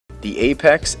the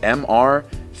Apex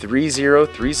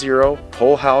MR-3030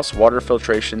 whole house water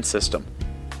filtration system.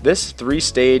 This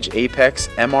 3-stage Apex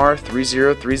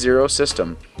MR-3030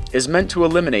 system is meant to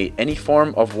eliminate any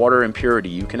form of water impurity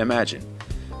you can imagine.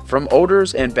 From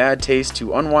odors and bad taste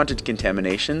to unwanted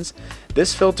contaminations,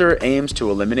 this filter aims to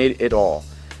eliminate it all.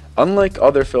 Unlike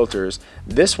other filters,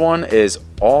 this one is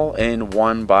all in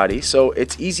one body, so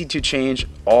it's easy to change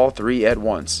all 3 at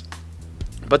once.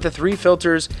 But the 3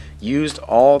 filters used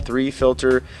all 3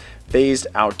 filter phased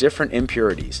out different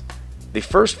impurities. The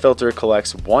first filter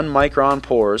collects 1 micron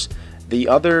pores, the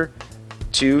other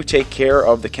 2 take care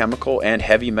of the chemical and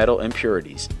heavy metal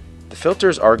impurities. The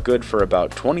filters are good for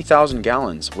about 20,000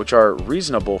 gallons, which are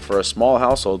reasonable for a small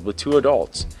household with 2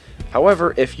 adults.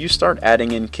 However, if you start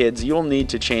adding in kids, you'll need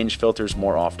to change filters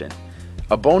more often.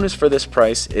 A bonus for this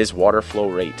price is water flow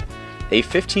rate. A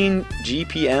 15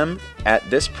 GPM at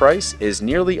this price is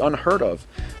nearly unheard of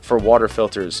for water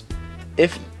filters.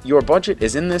 If your budget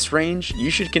is in this range, you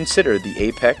should consider the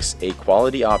Apex a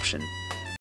quality option.